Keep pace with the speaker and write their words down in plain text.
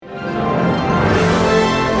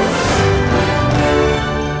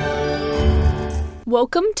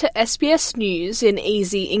Welcome to SBS News in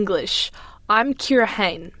Easy English. I'm Kira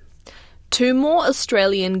Hain. 2 more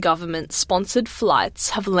Australian government-sponsored flights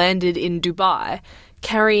have landed in Dubai,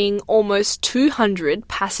 carrying almost 200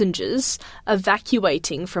 passengers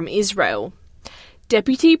evacuating from Israel.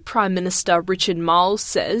 Deputy Prime Minister Richard Marles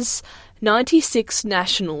says 96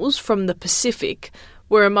 nationals from the Pacific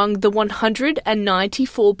were among the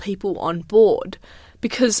 194 people on board,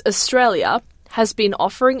 because Australia has been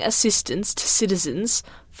offering assistance to citizens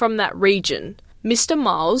from that region. Mr.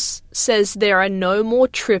 Marles says there are no more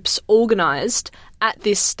trips organised at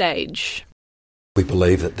this stage. We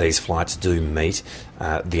believe that these flights do meet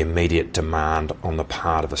the immediate demand on the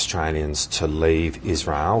part of Australians to leave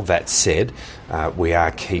Israel. That said, we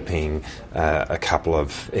are keeping a couple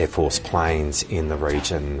of Air Force planes in the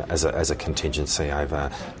region as a contingency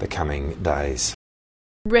over the coming days.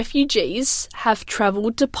 Refugees have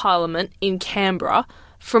travelled to Parliament in Canberra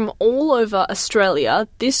from all over Australia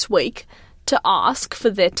this week to ask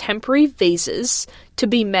for their temporary visas to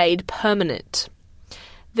be made permanent.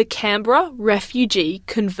 The Canberra Refugee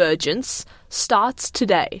Convergence starts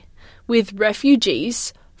today, with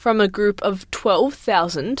refugees from a group of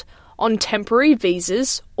 12,000 on temporary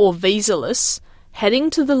visas or visaless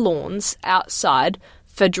heading to the lawns outside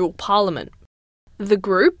Federal Parliament. The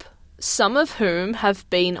group, some of whom have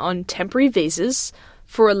been on temporary visas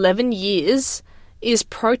for 11 years, is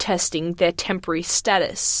protesting their temporary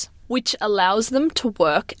status, which allows them to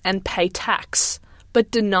work and pay tax, but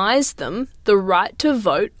denies them the right to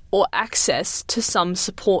vote or access to some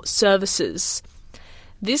support services.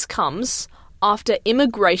 This comes after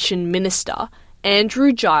Immigration Minister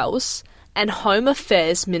Andrew Giles and Home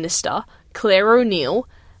Affairs Minister Claire O'Neill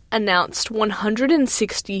announced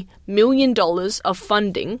 $160 million of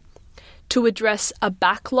funding to address a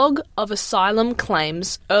backlog of asylum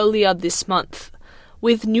claims earlier this month,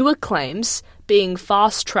 with newer claims being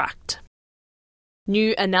fast-tracked.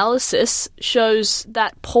 New analysis shows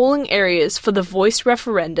that polling areas for the Voice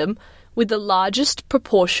referendum with the largest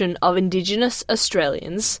proportion of Indigenous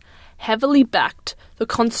Australians heavily backed the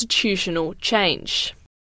constitutional change.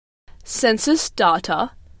 Census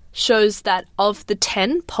data shows that of the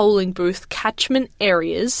 10 polling booth catchment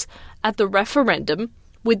areas at the referendum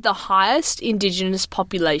with the highest Indigenous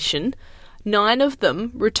population, 9 of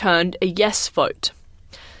them returned a yes vote.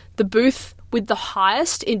 The booth with the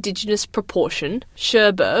highest Indigenous proportion,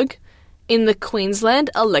 Cherbourg, in the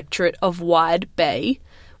Queensland electorate of Wide Bay,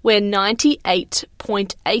 where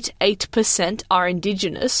 98.88% are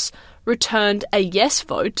Indigenous, returned a yes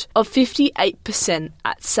vote of 58%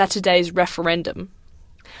 at Saturday's referendum.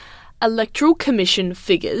 Electoral Commission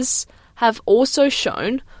figures have also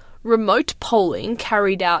shown remote polling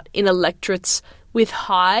carried out in electorates with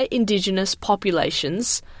high Indigenous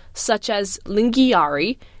populations, such as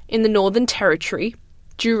Lingiari in the Northern Territory,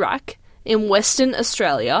 Durack in Western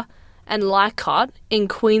Australia, and Leichhardt in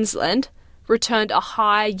Queensland, returned a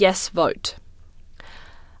high yes vote.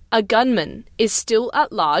 A gunman is still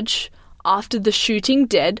at large after the shooting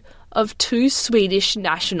dead of 2 Swedish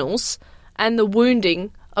nationals and the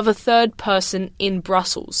wounding of a 3rd person in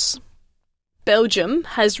Brussels. Belgium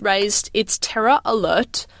has raised its terror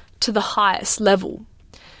alert to the highest level,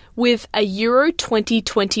 with a Euro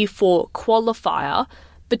 2024 qualifier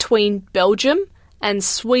between Belgium and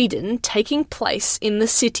Sweden taking place in the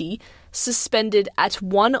city suspended at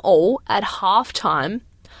 1-1 at half-time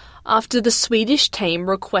after the Swedish team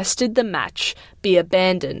requested the match be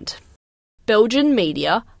abandoned. Belgian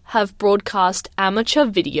media have broadcast amateur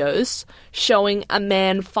videos showing a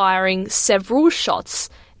man firing several shots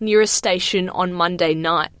near a station on Monday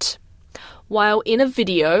night, while in a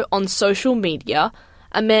video on social media,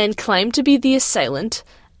 a man claimed to be the assailant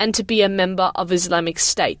and to be a member of Islamic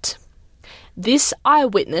State. This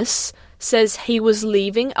eyewitness says he was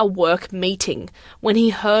leaving a work meeting when he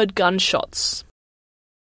heard gunshots.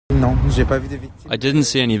 I didn't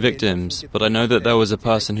see any victims, but I know that there was a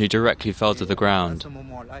person who directly fell to the ground.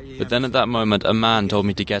 But then at that moment a man told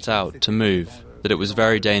me to get out, to move, that it was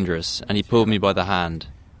very dangerous, and he pulled me by the hand.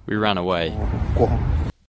 We ran away.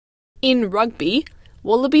 In rugby,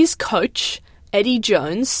 Wallabies coach Eddie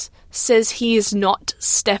Jones says he is not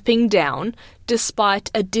stepping down despite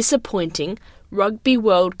a disappointing Rugby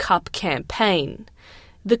World Cup campaign.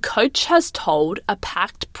 The coach has told a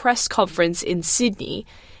packed press conference in Sydney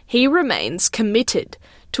he remains committed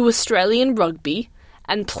to Australian rugby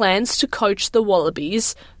and plans to coach the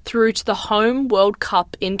Wallabies through to the home World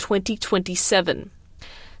Cup in 2027.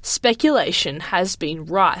 Speculation has been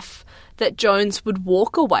rife that Jones would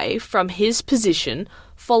walk away from his position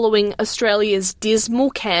following Australia's dismal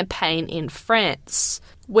campaign in France,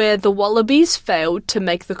 where the Wallabies failed to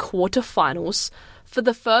make the quarter-finals for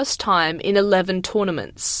the first time in 11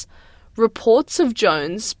 tournaments. Reports of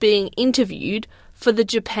Jones being interviewed for the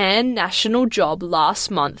Japan national job last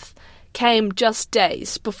month came just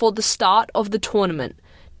days before the start of the tournament,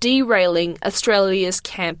 derailing Australia's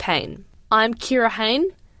campaign. I'm Kira Hain.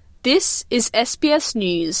 This is SBS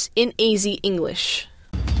News in Easy English.